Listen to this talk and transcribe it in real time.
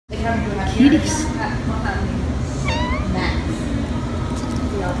Kitties.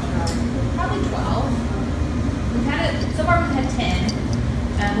 Probably 12. So far we've had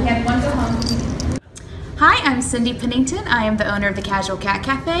 10. We had one go home. Hi, I'm Cindy Pennington. I am the owner of the Casual Cat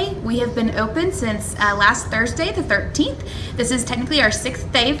Cafe. We have been open since last Thursday, the 13th. This is technically our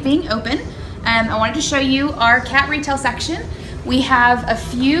 6th day of being open. I wanted to show you our cat retail section. We have a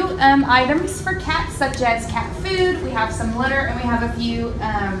few items for cats, such as cat food. We have some litter, and we have a few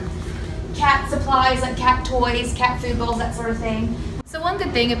cat supplies like cat toys, cat food bowls, that sort of thing. So one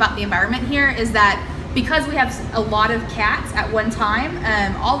good thing about the environment here is that because we have a lot of cats at one time,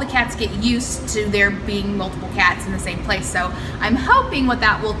 all the cats get used to there being multiple cats in the same place. So I'm hoping what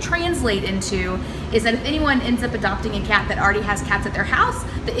that will translate into is that if anyone ends up adopting a cat that already has cats at their house,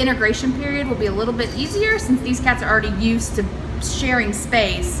 the integration period will be a little bit easier since these cats are already used to sharing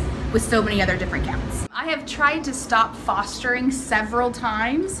space with so many other different cats. I have tried to stop fostering several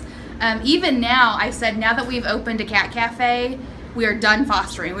times. Even now, I said now that we've opened a cat cafe, we are done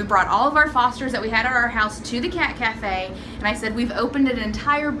fostering. We brought all of our fosters that we had at our house to the cat cafe, and I said we've opened an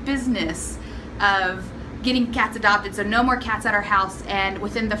entire business of getting cats adopted, so no more cats at our house. And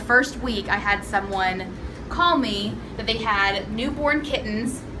within the first week, I had someone call me that they had newborn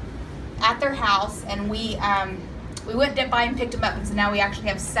kittens at their house, and we went by and picked them up, and so now we actually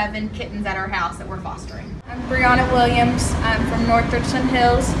have 7 kittens at our house that we're fostering. I'm Brianna Williams. I'm from North Richland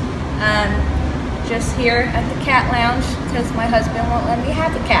Hills. Just here at the cat lounge because my husband won't let me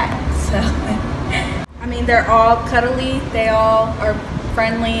have a cat. So, I mean, they're all cuddly. They all are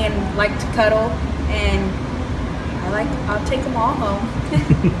friendly and like to cuddle, and I'll take them all home.